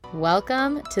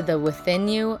Welcome to the Within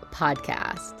You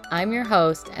podcast. I'm your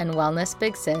host and wellness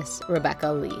big sis,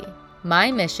 Rebecca Lee. My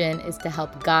mission is to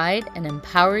help guide and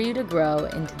empower you to grow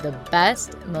into the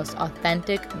best, most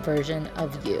authentic version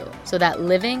of you so that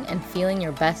living and feeling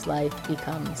your best life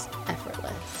becomes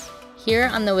effortless. Here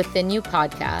on the Within You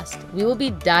podcast, we will be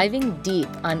diving deep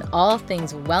on all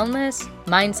things wellness,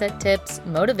 mindset tips,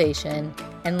 motivation,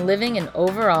 and living an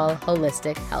overall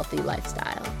holistic, healthy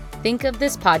lifestyle. Think of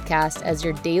this podcast as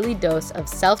your daily dose of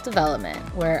self-development,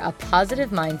 where a positive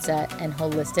mindset and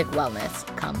holistic wellness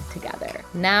come together.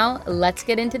 Now, let's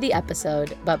get into the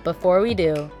episode, but before we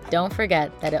do, don't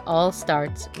forget that it all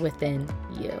starts within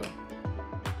you.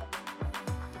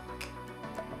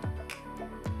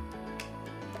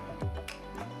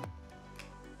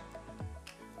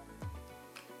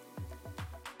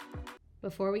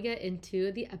 Before we get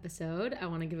into the episode, I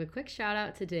want to give a quick shout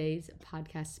out to today's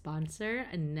podcast sponsor,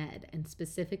 Ned, and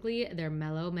specifically their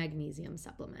Mellow Magnesium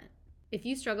supplement. If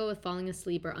you struggle with falling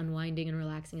asleep or unwinding and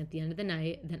relaxing at the end of the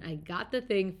night, then I got the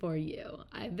thing for you.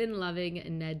 I've been loving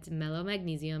Ned's Mellow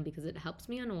Magnesium because it helps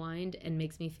me unwind and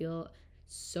makes me feel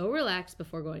so relaxed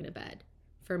before going to bed.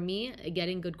 For me,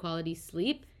 getting good quality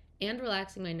sleep and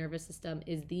relaxing my nervous system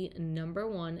is the number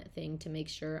one thing to make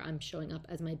sure I'm showing up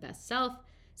as my best self.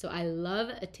 So I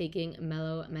love taking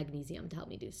Mellow Magnesium to help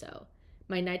me do so.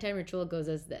 My nighttime ritual goes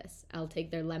as this. I'll take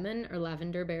their lemon or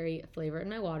lavender berry flavor in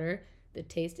my water. The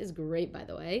taste is great, by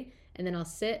the way. And then I'll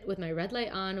sit with my red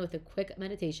light on with a quick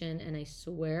meditation. And I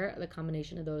swear the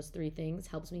combination of those three things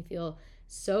helps me feel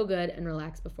so good and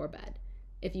relaxed before bed.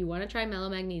 If you want to try Mellow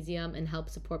Magnesium and help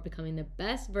support becoming the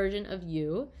best version of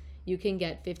you, you can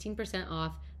get 15%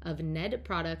 off of Ned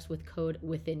products with code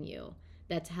WITHINYOU.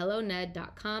 That's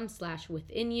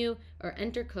helloned.com/withinyou or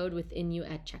enter code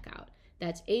WITHINYOU at checkout.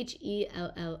 That's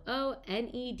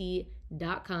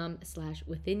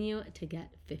HELLONED.com/withinyou to get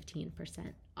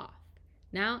 15% off.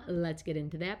 Now, let's get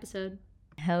into the episode.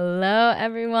 Hello,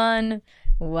 everyone.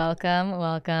 Welcome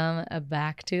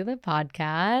back to the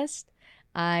podcast.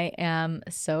 I am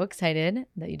so excited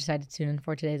that you decided to tune in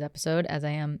for today's episode, as I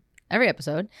am every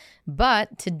episode.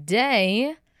 But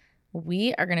today,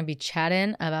 we are going to be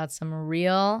chatting about some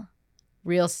real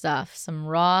stuff, some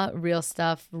raw, real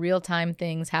stuff, real-time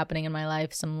things happening in my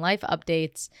life, some life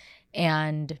updates,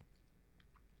 and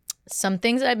some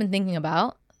things that I've been thinking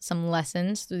about, some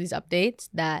lessons through these updates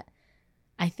that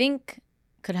I think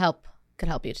could help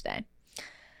you today.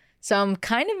 So I'm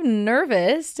kind of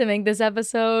nervous to make this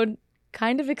episode,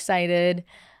 kind of excited,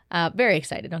 very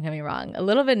excited, don't get me wrong. A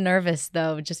little bit nervous,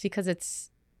 though, just because it's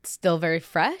still very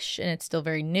fresh and it's still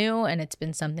very new, and it's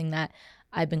been something that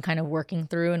I've been kind of working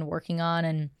through and working on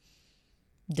and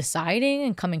deciding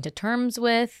and coming to terms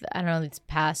with. I don't know, this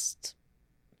past,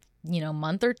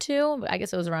 month or two. I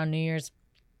guess it was around New Year's.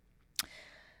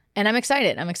 And I'm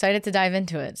excited. I'm excited to dive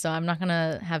into it. So I'm not going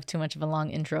to have too much of a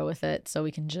long intro with it, so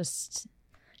we can just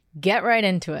get right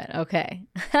into it. Okay.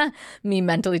 Me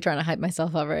mentally trying to hype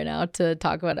myself up right now to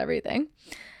talk about everything.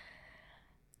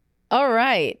 All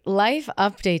right, life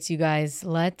updates, you guys.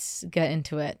 Let's get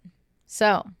into it.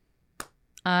 So,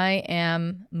 I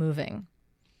am moving.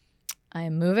 I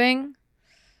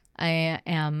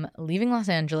am leaving Los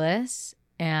Angeles,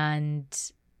 and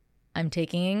I'm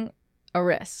taking a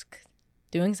risk,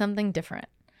 doing something different.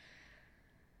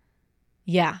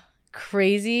 Yeah,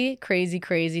 crazy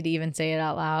to even say it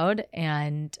out loud.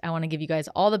 And I want to give you guys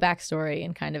all the backstory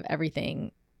and kind of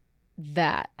everything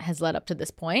that has led up to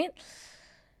this point.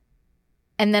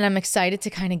 And then I'm excited to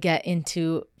kind of get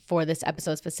into, for this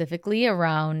episode specifically,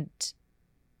 around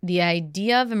the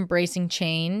idea of embracing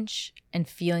change and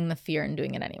feeling the fear and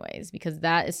doing it anyways, because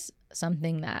that is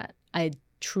something that I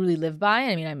truly live by.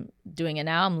 I mean, I'm doing it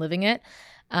now. I'm living it.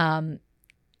 And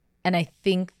I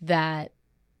think that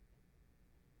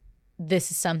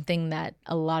this is something that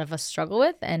a lot of us struggle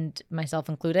with, and myself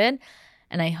included.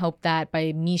 And I hope that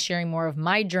by me sharing more of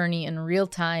my journey in real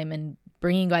time and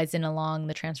bringing you guys in along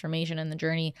the transformation and the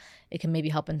journey, it can maybe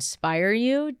help inspire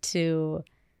you to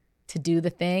do the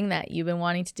thing that you've been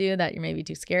wanting to do that you're maybe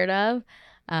too scared of,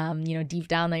 deep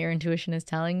down that your intuition is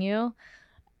telling you,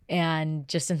 and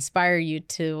just inspire you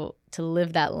to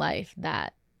live that life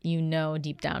that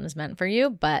deep down is meant for you,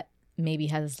 but maybe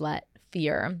has let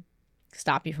fear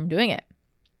stop you from doing it.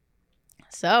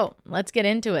 So let's get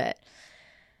into it.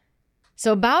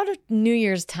 So about New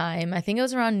Year's time, I think it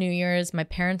was around New Year's, my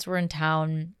parents were in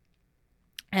town,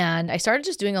 and I started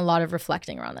just doing a lot of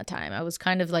reflecting around that time. I was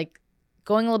kind of like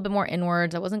going a little bit more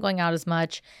inwards. I wasn't going out as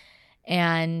much.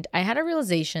 And I had a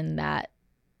realization that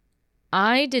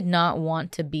I did not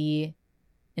want to be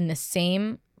in the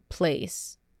same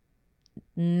place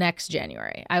next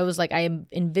January. I was like, I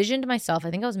envisioned myself,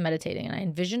 I think I was meditating, and I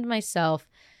envisioned myself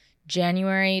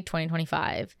January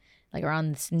 2025, like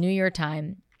around this New Year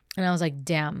time. And I was like,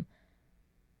 damn,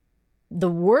 the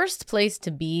worst place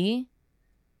to be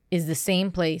is the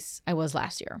same place I was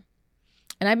last year.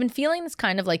 And I've been feeling this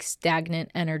kind of like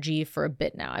stagnant energy for a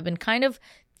bit now. I've been kind of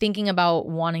thinking about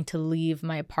wanting to leave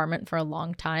my apartment for a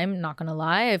long time. Not going to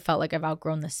lie, I felt like I've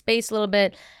outgrown the space a little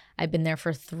bit. I've been there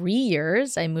for 3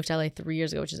 years. I moved to LA 3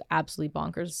 years ago, which is absolutely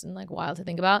bonkers and like wild to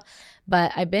think about.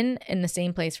 But I've been in the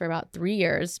same place for about 3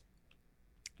 years.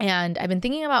 And I've been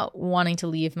thinking about wanting to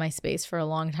leave my space for a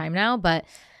long time now, but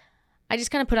I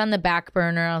just kind of put on the back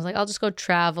burner. I was like, I'll just go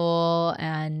travel.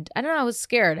 And I don't know, I was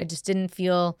scared. I just didn't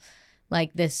feel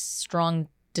like this strong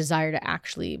desire to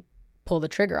actually pull the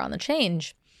trigger on the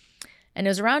change. And it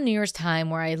was around New Year's time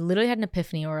where I literally had an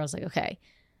epiphany where I was like, okay,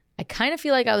 I kind of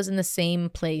feel like I was in the same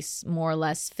place, more or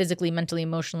less, physically, mentally,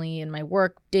 emotionally, in my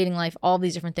work, dating life, all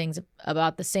these different things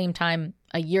about the same time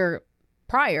a year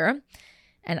prior.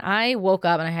 And I woke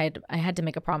up and I had to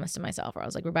make a promise to myself where I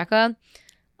was like, Rebecca,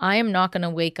 I am not going to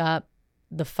wake up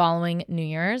the following New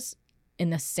Year's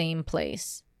in the same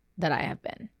place that I have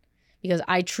been. Because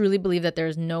I truly believe that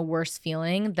there's no worse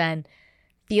feeling than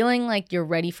feeling like you're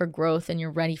ready for growth and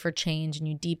you're ready for change, and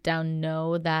you deep down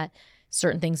know that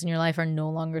certain things in your life are no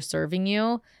longer serving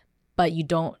you, but you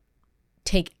don't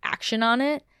take action on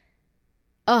it.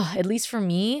 At least for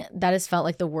me, that has felt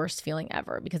like the worst feeling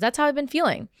ever, because that's how I've been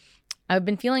feeling. I've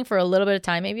been feeling for a little bit of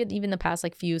time, maybe even the past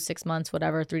like 6 months,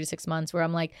 whatever, 3 to 6 months, where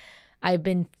I'm like, I've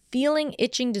been feeling,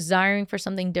 itching, desiring for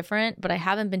something different, but I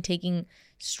haven't been taking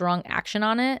strong action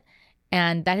on it.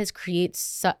 And that has created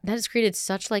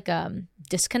such like a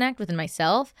disconnect within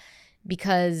myself,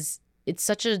 because it's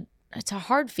a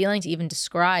hard feeling to even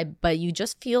describe, but you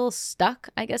just feel stuck,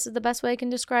 I guess is the best way I can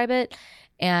describe it.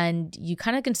 And you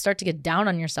kind of can start to get down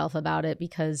on yourself about it,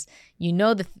 because you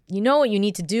know what you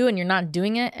need to do and you're not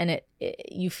doing it, and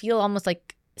you feel almost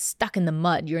like stuck in the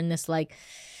mud. You're in this like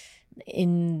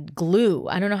in glue.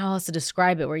 I don't know how else to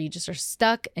describe it, where you just are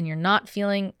stuck and you're not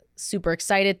feeling super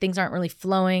excited. Things aren't really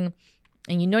flowing,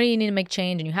 and you know you need to make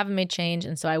change and you haven't made change.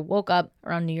 And so I woke up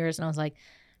around New Year's and I was like,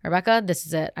 Rebecca, this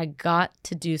is it. I got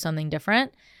to do something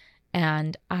different.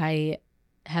 And I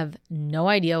have no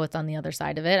idea what's on the other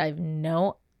side of it. I have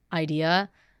no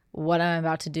idea what I'm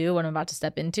about to do, what I'm about to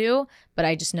step into, but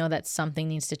I just know that something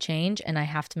needs to change, and I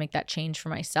have to make that change for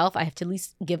myself. I have to at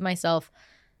least give myself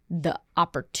the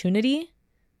opportunity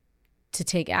to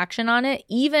take action on it,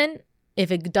 even if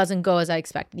it doesn't go as I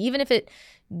expected, even if it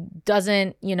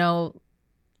doesn't,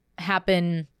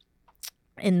 happen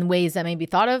in ways that may be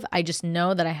thought of. I just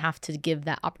know that I have to give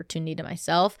that opportunity to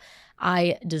myself.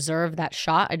 I deserve that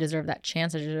shot. I deserve that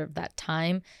chance. I deserve that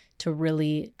time to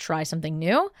really try something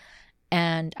new.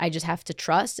 And I just have to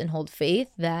trust and hold faith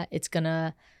that it's going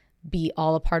to be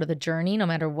all a part of the journey no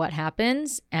matter what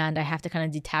happens. And I have to kind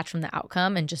of detach from the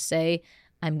outcome and just say,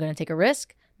 I'm going to take a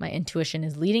risk. My intuition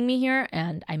is leading me here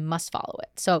and I must follow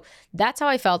it. So that's how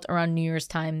I felt around New Year's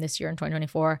time this year in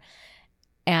 2024.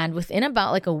 And within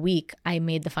about like a week, I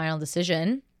made the final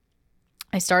decision.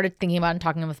 I started thinking about and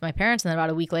talking with my parents. And then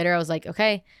about a week later, I was like,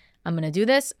 okay, I'm going to do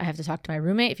this. I have to talk to my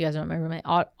roommate. If you guys know my roommate,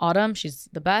 Autumn, she's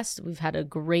the best. We've had a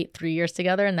great 3 years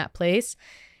together in that place.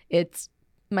 It's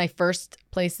my first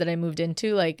place that I moved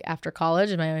into like after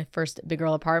college, my first big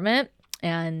girl apartment.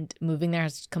 And moving there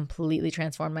has completely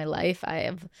transformed my life. I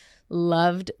have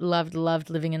loved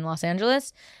living in Los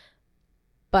Angeles.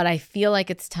 But I feel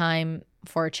like it's time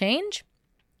for a change.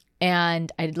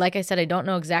 And like I said, I don't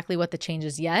know exactly what the change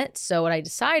is yet. So what I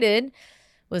decided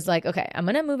was like, okay, I'm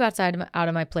going to move out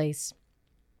of my place.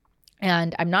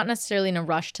 And I'm not necessarily in a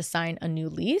rush to sign a new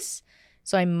lease.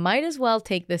 So I might as well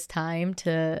take this time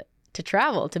to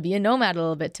travel, to be a nomad a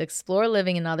little bit, to explore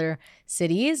living in other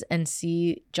cities and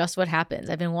see just what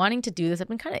happens. I've been wanting to do this. I've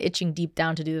been kind of itching deep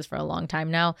down to do this for a long time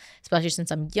now, especially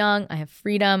since I'm young. I have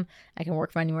freedom. I can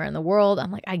work from anywhere in the world.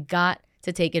 I'm like, I got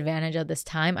to take advantage of this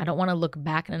time. I don't want to look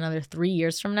back in another 3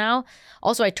 years from now.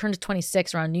 Also, I turned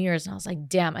 26 around New Year's and I was like,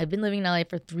 damn, I've been living in LA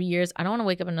for 3 years. I don't want to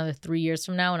wake up another 3 years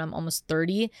from now when I'm almost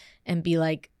 30 and be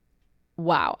like,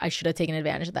 wow, I should have taken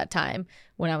advantage of that time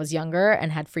when I was younger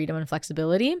and had freedom and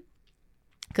flexibility.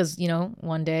 Because,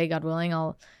 one day, God willing,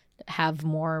 I'll have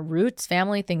more roots,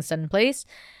 family, things set in place.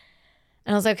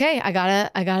 And I was like, okay, I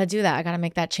gotta do that. I gotta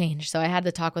make that change. So I had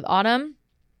the talk with Autumn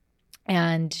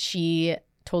and she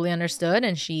totally understood,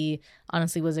 and she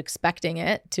honestly was expecting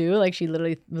it too. Like she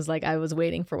literally was like, I was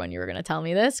waiting for when you were going to tell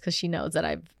me this, because she knows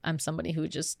that I'm somebody who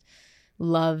just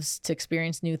loves to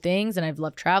experience new things, and I've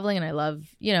loved traveling, and I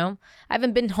love, I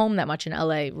haven't been home that much in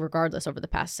LA regardless over the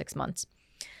past 6 months.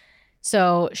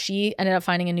 So she ended up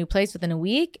finding a new place within a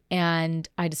week, and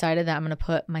I decided that I'm going to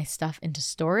put my stuff into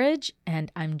storage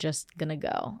and I'm just going to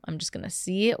go. I'm just going to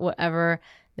see whatever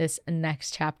this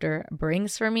next chapter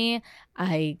brings for me.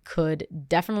 I could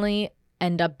definitely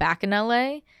end up back in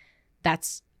LA.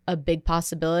 That's a big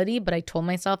possibility, but I told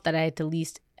myself that I had to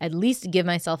at least give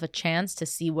myself a chance to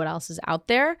see what else is out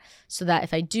there, so that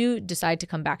if I do decide to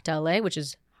come back to LA, which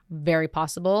is very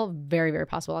possible, very, very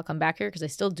possible I'll come back here because I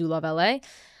still do love LA.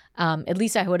 At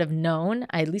least I would have known,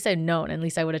 at least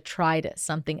I would have tried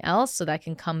something else so that I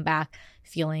can come back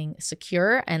feeling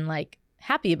secure and like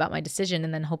happy about my decision,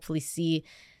 and then hopefully see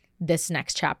this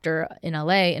next chapter in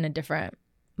LA in a different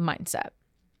mindset.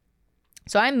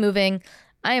 So I'm moving,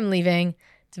 I am leaving.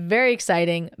 It's very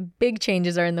exciting. Big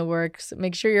changes are in the works.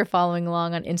 Make sure you're following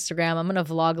along on Instagram. I'm going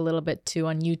to vlog a little bit too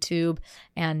on YouTube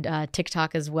and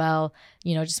TikTok as well.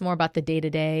 Just more about the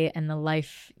day-to-day and the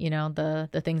life,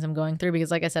 the things I'm going through.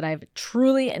 Because like I said, I have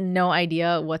truly no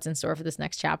idea what's in store for this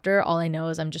next chapter. All I know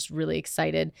is I'm just really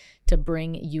excited to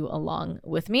bring you along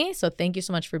with me. So thank you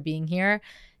so much for being here.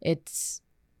 It's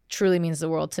truly means the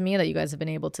world to me that you guys have been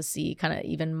able to see kind of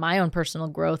even my own personal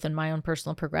growth and my own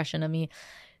personal progression of me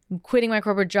quitting my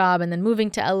corporate job and then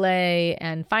moving to LA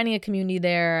and finding a community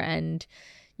there and,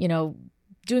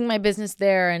 doing my business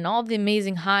there and all the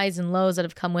amazing highs and lows that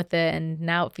have come with it. And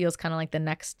now it feels kind of like the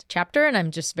next chapter. And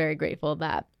I'm just very grateful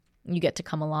that you get to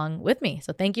come along with me.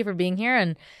 So thank you for being here,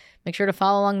 and make sure to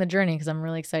follow along the journey because I'm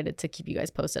really excited to keep you guys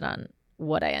posted on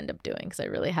what I end up doing because I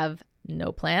really have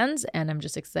no plans and I'm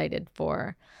just excited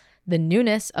for the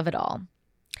newness of it all.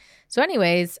 So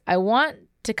anyways, I want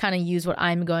to kind of use what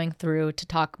I'm going through to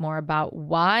talk more about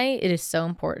why it is so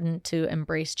important to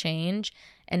embrace change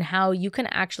and how you can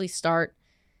actually start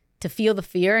to feel the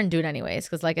fear and do it anyways.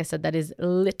 Because like I said, that is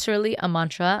literally a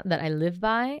mantra that I live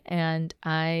by and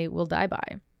I will die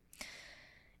by.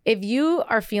 If you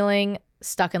are feeling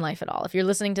stuck in life at all, if you're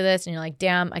listening to this and you're like,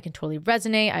 damn, I can totally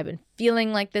resonate. I've been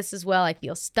feeling like this as well. I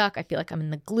feel stuck. I feel like I'm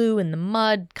in the glue, in the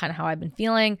mud, kind of how I've been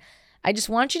feeling. I just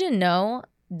want you to know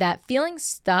that feeling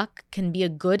stuck can be a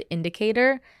good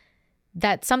indicator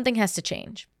that something has to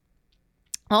change.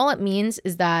 All it means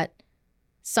is that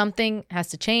something has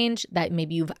to change, that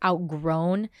maybe you've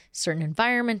outgrown certain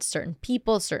environments, certain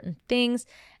people, certain things,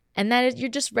 and that you're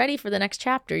just ready for the next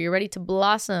chapter. You're ready to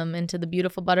blossom into the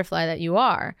beautiful butterfly that you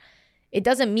are. It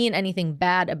doesn't mean anything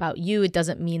bad about you. It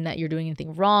doesn't mean that you're doing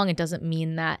anything wrong. It doesn't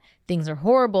mean that things are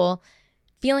horrible.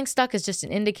 Feeling stuck is just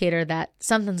an indicator that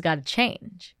something's got to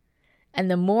change. And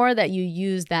the more that you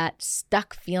use that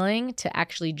stuck feeling to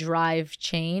actually drive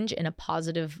change in a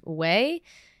positive way,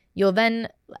 you'll then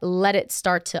let it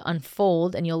start to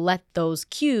unfold, and you'll let those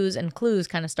cues and clues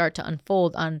kind of start to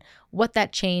unfold on what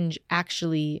that change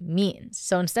actually means.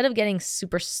 So instead of getting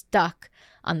super stuck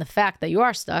on the fact that you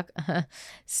are stuck,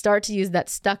 start to use that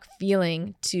stuck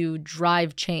feeling to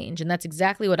drive change. And that's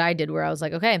exactly what I did, where I was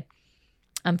like, okay,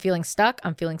 I'm feeling stuck.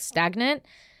 I'm feeling stagnant.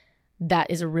 That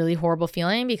is a really horrible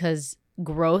feeling because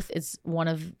growth is one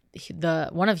of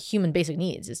human basic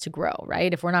needs is to grow,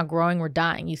 right? If we're not growing, we're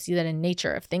dying. You see that in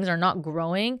nature. If things are not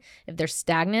growing, if they're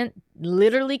stagnant,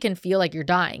 literally can feel like you're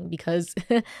dying because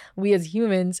we as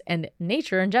humans and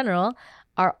nature in general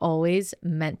are always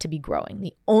meant to be growing.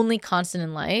 The only constant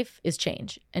in life is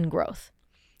change and growth.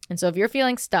 And so if you're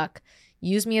feeling stuck,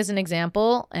 use me as an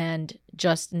example and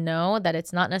just know that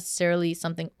it's not necessarily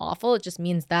something awful. It just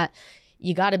means that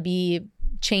you got to be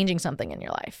changing something in your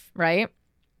life, right?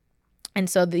 And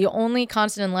so the only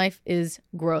constant in life is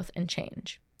growth and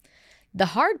change. The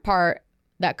hard part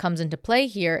that comes into play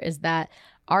here is that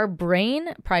our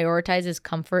brain prioritizes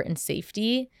comfort and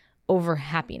safety over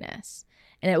happiness.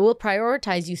 And it will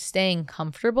prioritize you staying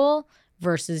comfortable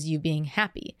versus you being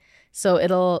happy. So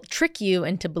it'll trick you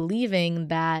into believing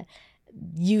that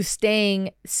you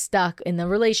staying stuck in the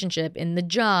relationship, in the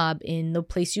job, in the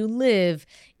place you live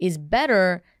is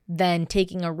better than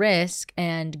taking a risk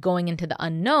and going into the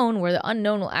unknown, where the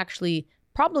unknown will actually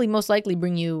probably most likely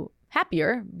bring you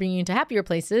into happier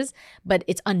places, but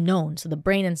it's unknown. So the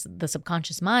brain and the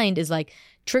subconscious mind is like,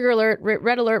 trigger alert,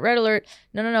 red alert, red alert.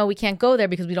 No, we can't go there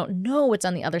because we don't know what's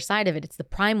on the other side of it. It's the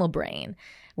primal brain.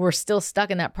 We're still stuck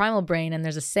in that primal brain. And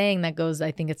there's a saying that goes,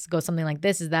 I think it goes something like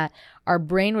this, is that our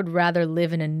brain would rather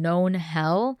live in a known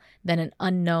hell than an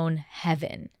unknown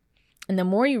heaven. And the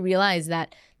more you realize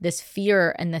that this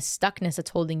fear and this stuckness that's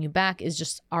holding you back is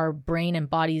just our brain and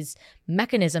body's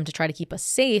mechanism to try to keep us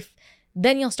safe,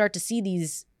 then you'll start to see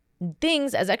these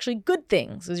things as actually good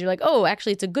things. Because you're like, oh,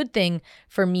 actually, it's a good thing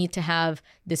for me to have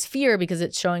this fear because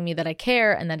it's showing me that I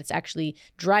care and that it's actually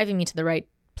driving me to the right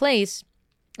place.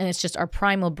 And it's just our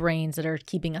primal brains that are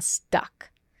keeping us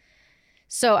stuck.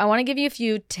 So I want to give you a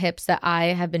few tips that I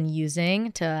have been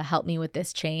using to help me with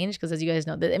this change. Because as you guys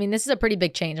know, this is a pretty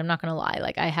big change. I'm not going to lie.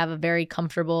 Like, I have a very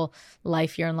comfortable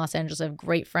life here in Los Angeles. I have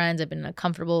great friends. I've been in a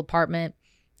comfortable apartment.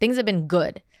 Things have been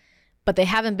good, but they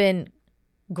haven't been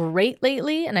great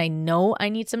lately. And I know I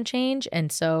need some change.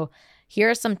 And so here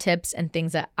are some tips and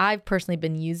things that I've personally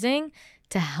been using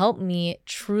to help me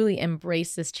truly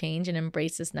embrace this change and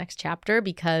embrace this next chapter,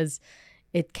 because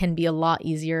it can be a lot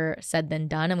easier said than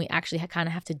done. And we actually kind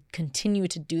of have to continue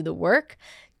to do the work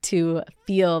to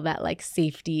feel that like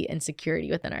safety and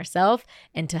security within ourselves,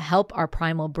 and to help our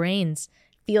primal brains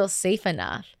feel safe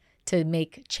enough to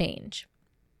make change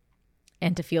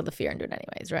and to feel the fear and do it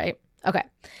anyways, right? Okay.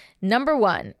 Number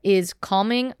 1 is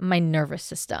calming my nervous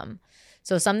system.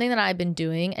 So something that I've been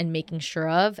doing and making sure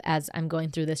of as I'm going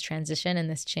through this transition and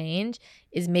this change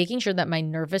is making sure that my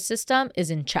nervous system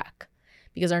is in check.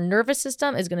 Because our nervous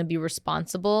system is going to be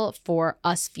responsible for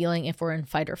us feeling if we're in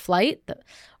fight or flight,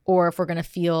 or if we're going to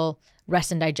feel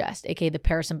rest and digest, aka the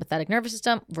parasympathetic nervous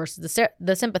system versus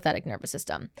the sympathetic nervous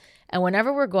system. And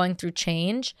whenever we're going through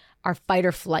change, our fight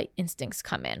or flight instincts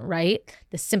come in, right?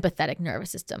 The sympathetic nervous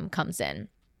system comes in,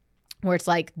 where it's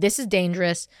like, this is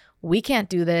dangerous. We can't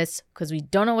do this because we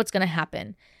don't know what's going to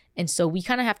happen. And so we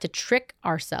kind of have to trick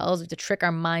ourselves, we have to trick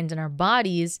our minds and our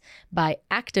bodies by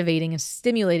activating and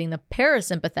stimulating the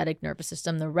parasympathetic nervous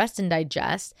system, the rest and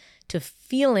digest, to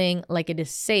feeling like it is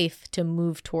safe to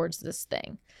move towards this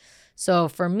thing. So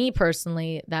for me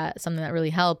personally, that something that really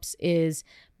helps is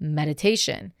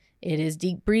meditation. It is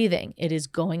deep breathing. It is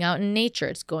going out in nature.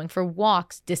 It's going for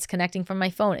walks, disconnecting from my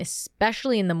phone,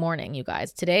 especially in the morning, you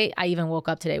guys. Today, I even woke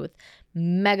up today with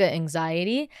mega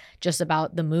anxiety just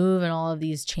about the move and all of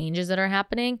these changes that are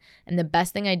happening. And the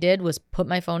best thing I did was put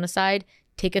my phone aside,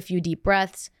 take a few deep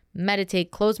breaths,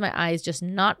 meditate, close my eyes, just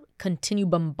not continue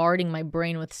bombarding my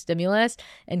brain with stimulus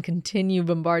and continue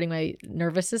bombarding my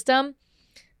nervous system.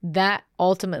 That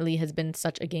ultimately has been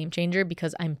such a game changer,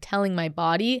 because I'm telling my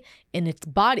body in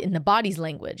the body's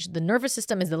language. The nervous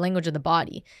system is the language of the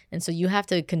body. And so you have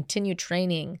to continue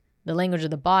training the language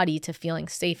of the body to feeling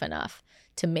safe enough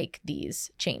to make these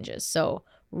changes. So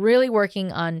really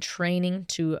working on training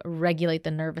to regulate the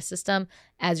nervous system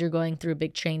as you're going through a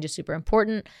big change is super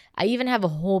important. I even have a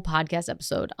whole podcast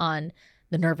episode on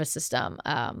the nervous system.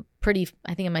 I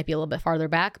think it might be a little bit farther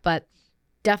back, but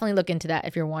definitely look into that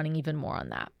if you're wanting even more on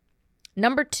that.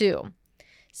 Number 2,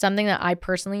 something that I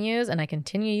personally use and I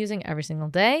continue using every single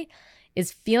day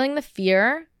is feeling the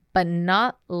fear, but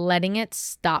not letting it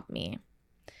stop me.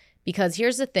 Because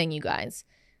here's the thing, you guys.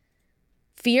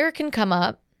 Fear can come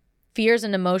up. Fear is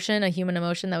an emotion, a human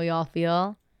emotion that we all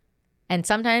feel. And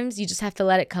sometimes you just have to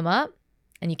let it come up,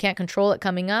 and you can't control it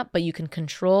coming up, but you can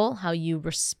control how you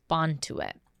respond to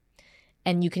it.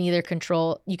 And you can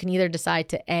either decide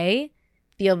to A,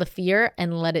 feel the fear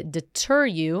and let it deter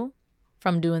you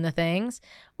from doing the things,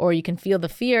 or you can feel the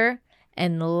fear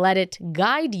and let it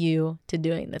guide you to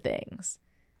doing the things.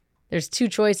 There's 2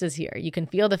 choices here. You can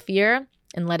feel the fear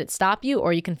and let it stop you,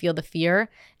 or you can feel the fear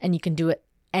and you can do it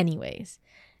anyways.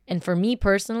 And for me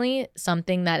personally,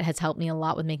 something that has helped me a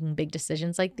lot with making big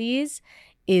decisions like these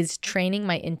is training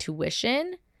my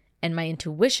intuition and my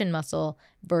intuition muscle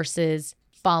versus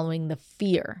following the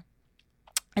fear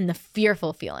and the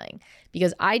fearful feeling.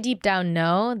 Because I deep down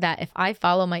know that if I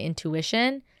follow my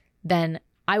intuition, then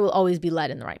I will always be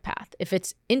led in the right path. If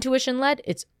it's intuition led,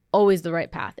 it's always the right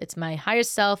path. It's my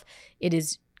highest self. It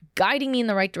is guiding me in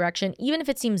the right direction, even if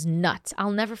it seems nuts.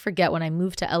 I'll never forget when I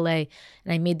moved to LA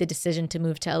and I made the decision to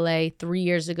move to LA 3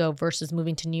 years ago versus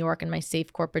moving to New York and my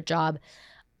safe corporate job.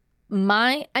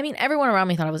 Everyone around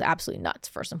me thought I was absolutely nuts,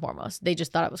 first and foremost. They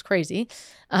just thought I was crazy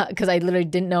because I literally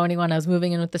didn't know anyone. I was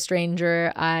moving in with a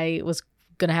stranger. I was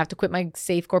going to have to quit my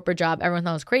safe corporate job. Everyone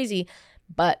thought I was crazy.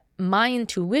 But my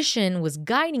intuition was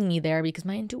guiding me there, because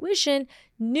my intuition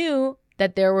knew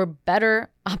that there were better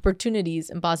opportunities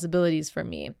and possibilities for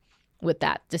me with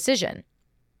that decision.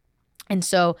 And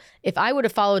so if I would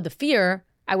have followed the fear,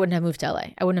 I wouldn't have moved to LA.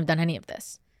 I wouldn't have done any of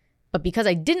this. But because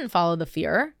I didn't follow the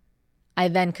fear, I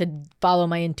then could follow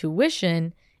my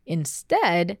intuition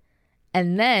instead,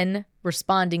 and then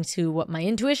responding to what my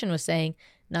intuition was saying,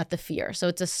 not the fear. So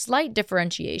it's a slight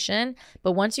differentiation,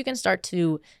 but once you can start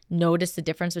to notice the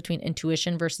difference between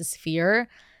intuition versus fear,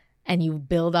 and you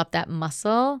build up that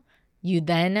muscle, you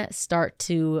then start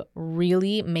to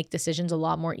really make decisions a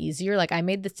lot more easier. Like, I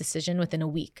made this decision within a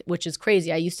week, which is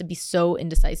crazy. I used to be so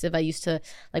indecisive. I used to,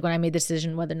 like, when I made the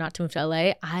decision whether or not to move to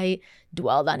LA, I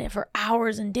dwelled on it for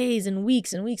hours and days and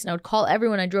weeks, and I would call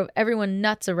everyone. I drove everyone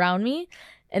nuts around me.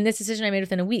 And this decision I made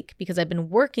within a week because I've been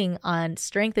working on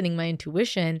strengthening my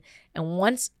intuition. And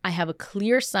once I have a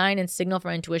clear sign and signal from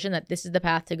my intuition that this is the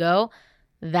path to go,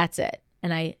 that's it.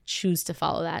 And I choose to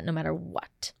follow that no matter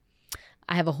what.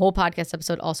 I have a whole podcast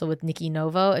episode also with Nikki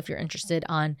Novo if you're interested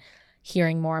on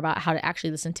hearing more about how to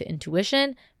actually listen to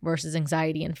intuition versus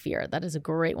anxiety and fear. That is a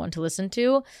great one to listen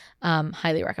to.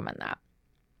 Highly recommend that.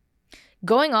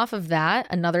 Going off of that,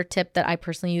 another tip that I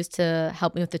personally use to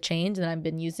help me with the change that I've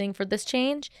been using for this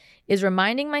change is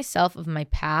reminding myself of my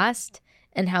past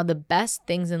and how the best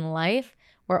things in life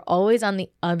were always on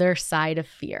the other side of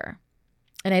fear.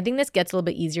 And I think this gets a little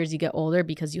bit easier as you get older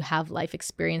because you have life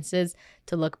experiences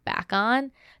to look back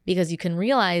on, because you can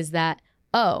realize that,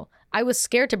 oh, I was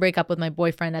scared to break up with my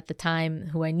boyfriend at the time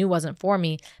who I knew wasn't for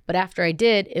me. But after I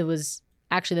did, it was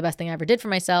actually the best thing I ever did for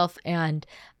myself. And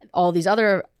all these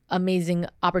other amazing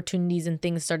opportunities and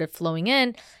things started flowing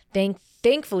in.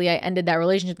 Thankfully, I ended that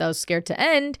relationship that I was scared to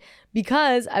end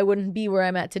because I wouldn't be where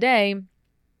I'm at today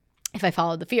if I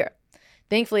followed the fear.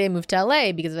 Thankfully, I moved to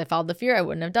LA because if I followed the fear, I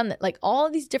wouldn't have done that. Like all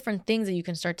of these different things that you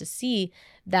can start to see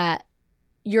that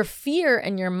your fear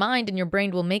and your mind and your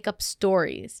brain will make up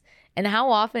stories. And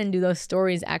how often do those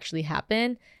stories actually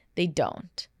happen? They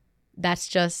don't. That's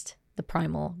just the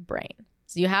primal brain.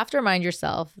 So you have to remind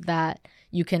yourself that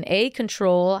you can A,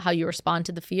 control how you respond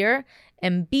to the fear,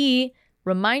 and B,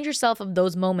 remind yourself of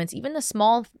those moments, even the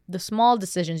small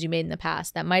decisions you made in the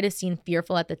past that might have seemed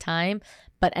fearful at the time,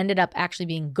 but ended up actually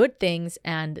being good things,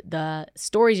 and the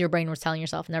stories your brain was telling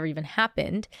yourself never even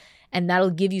happened. And that'll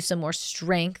give you some more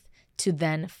strength to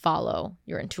then follow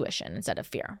your intuition instead of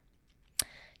fear.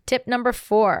 Tip number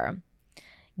 4,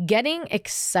 getting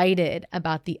excited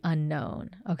about the unknown,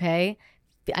 okay?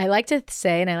 I like to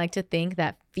say, and I like to think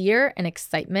that fear and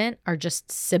excitement are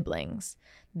just siblings.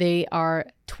 They are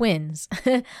twins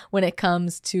when it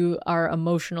comes to our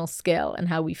emotional scale and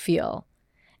how we feel.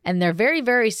 And they're very,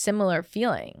 very similar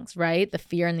feelings, right? The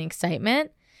fear and the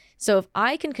excitement. So if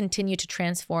I can continue to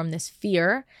transform this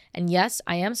fear, and yes,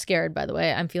 I am scared, by the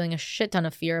way, I'm feeling a shit ton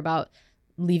of fear about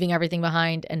leaving everything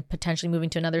behind and potentially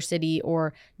moving to another city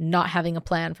or not having a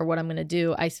plan for what I'm going to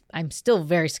do. I'm still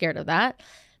very scared of that.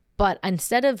 But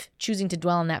instead of choosing to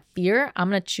dwell on that fear, I'm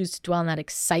going to choose to dwell on that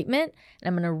excitement. And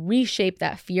I'm going to reshape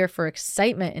that fear for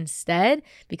excitement instead,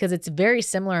 because it's very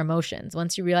similar emotions.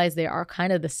 Once you realize they are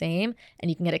kind of the same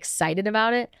and you can get excited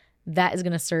about it, that is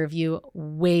going to serve you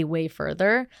way, way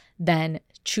further than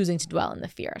choosing to dwell in the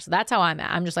fear. So that's how I'm at.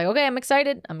 I'm just like, okay, I'm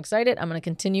excited. I'm going to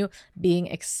continue being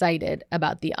excited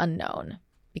about the unknown.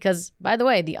 Because, by the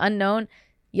way, the unknown,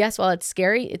 yes, while it's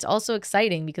scary, it's also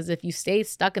exciting, because if you stay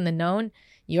stuck in the known,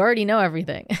 you already know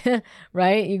everything,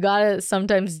 right? You got to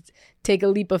sometimes take a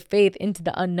leap of faith into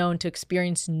the unknown to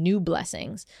experience new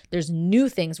blessings. There's new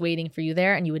things waiting for you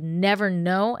there, and you would never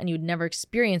know and you would never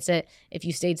experience it if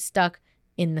you stayed stuck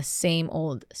in the same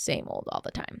old all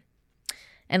the time.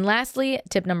 And lastly,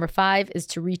 tip number 5 is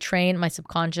to retrain my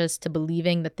subconscious to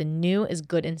believing that the new is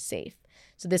good and safe.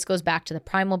 So this goes back to the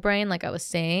primal brain, like I was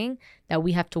saying, that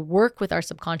we have to work with our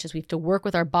subconscious. We have to work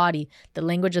with our body. The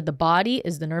language of the body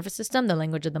is the nervous system. The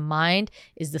language of the mind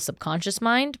is the subconscious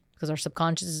mind, because our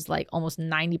subconscious is like almost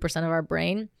 90% of our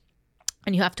brain.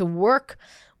 And you have to work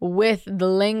with the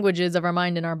languages of our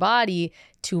mind and our body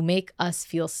to make us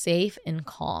feel safe and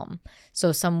calm.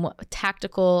 So some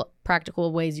tactical,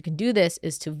 practical ways you can do this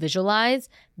is to visualize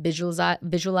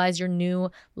your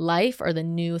new life or the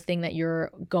new thing that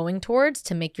you're going towards,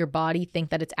 to make your body think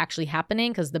that it's actually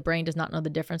happening, because the brain does not know the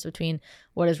difference between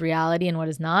what is reality and what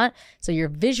is not. So you're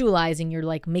visualizing, you're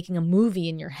like making a movie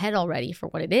in your head already for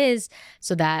what it is,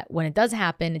 so that when it does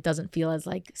happen, it doesn't feel as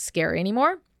like scary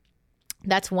anymore.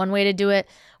 That's one way to do it.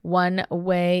 One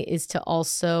way is to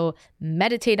also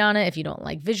meditate on it if you don't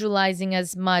like visualizing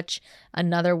as much.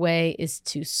 Another way is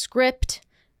to script,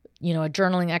 a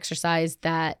journaling exercise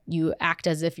that you act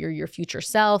as if you're your future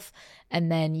self,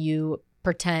 and then you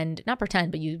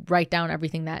you write down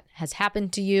everything that has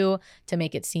happened to you to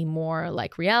make it seem more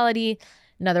like reality.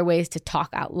 Another way is to talk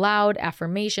out loud,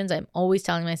 affirmations. I'm always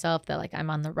telling myself that like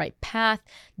I'm on the right path.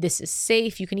 This is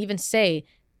safe. You can even say,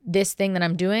 this thing that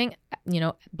I'm doing,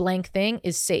 blank thing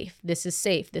is safe. This is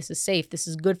safe. This is safe. This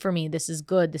is good for me. This is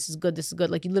good. This is good. This is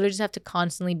good. Like you literally just have to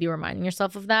constantly be reminding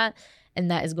yourself of that. And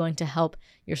that is going to help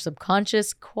your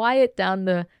subconscious quiet down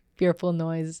the fearful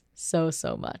noise so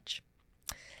much.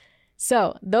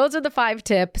 So those are the 5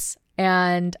 tips.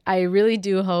 And I really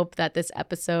do hope that this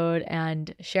episode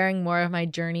and sharing more of my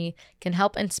journey can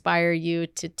help inspire you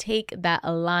to take that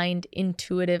aligned,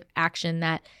 intuitive action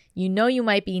that you know you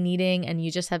might be needing and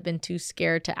you just have been too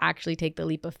scared to actually take the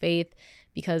leap of faith,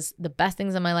 because the best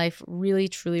things in my life really,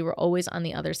 truly were always on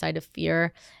the other side of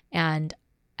fear. And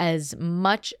as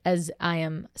much as I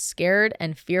am scared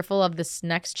and fearful of this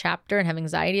next chapter and have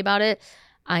anxiety about it,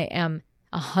 I am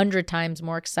 100 times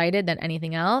more excited than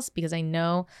anything else, because I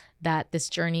know that this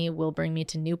journey will bring me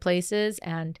to new places,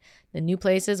 and the new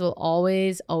places will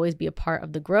always be a part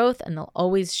of the growth, and they'll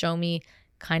always show me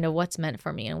kind of what's meant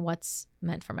for me and what's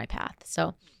meant for my path.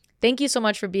 So thank you so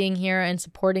much for being here and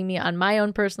supporting me on my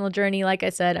own personal journey. Like I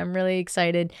said, I'm really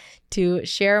excited to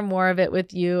share more of it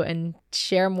with you and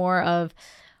share more of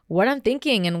what I'm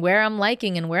thinking and where I'm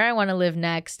liking and where I want to live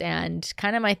next, and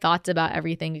kind of my thoughts about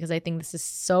everything, because I think this is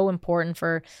so important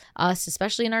for us,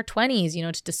 especially in our 20s,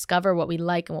 to discover what we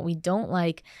like and what we don't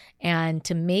like, and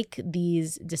to make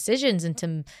these decisions and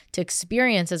to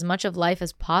experience as much of life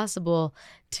as possible,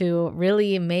 to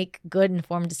really make good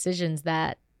informed decisions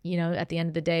that, at the end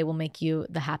of the day will make you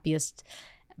the happiest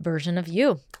version of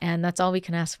you. And that's all we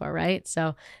can ask for, right?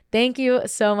 So thank you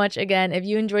so much again. If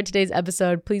you enjoyed today's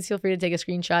episode, please feel free to take a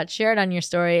screenshot, share it on your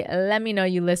story, let me know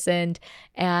you listened.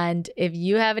 And if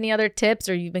you have any other tips,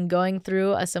 or you've been going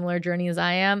through a similar journey as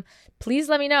I am, please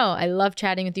let me know. I love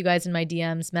chatting with you guys in my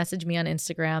DMs. Message me on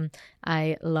Instagram.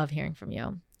 I love hearing from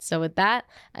you. So with that,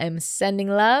 I'm sending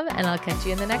love, and I'll catch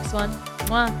you in the next one.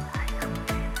 Mwah.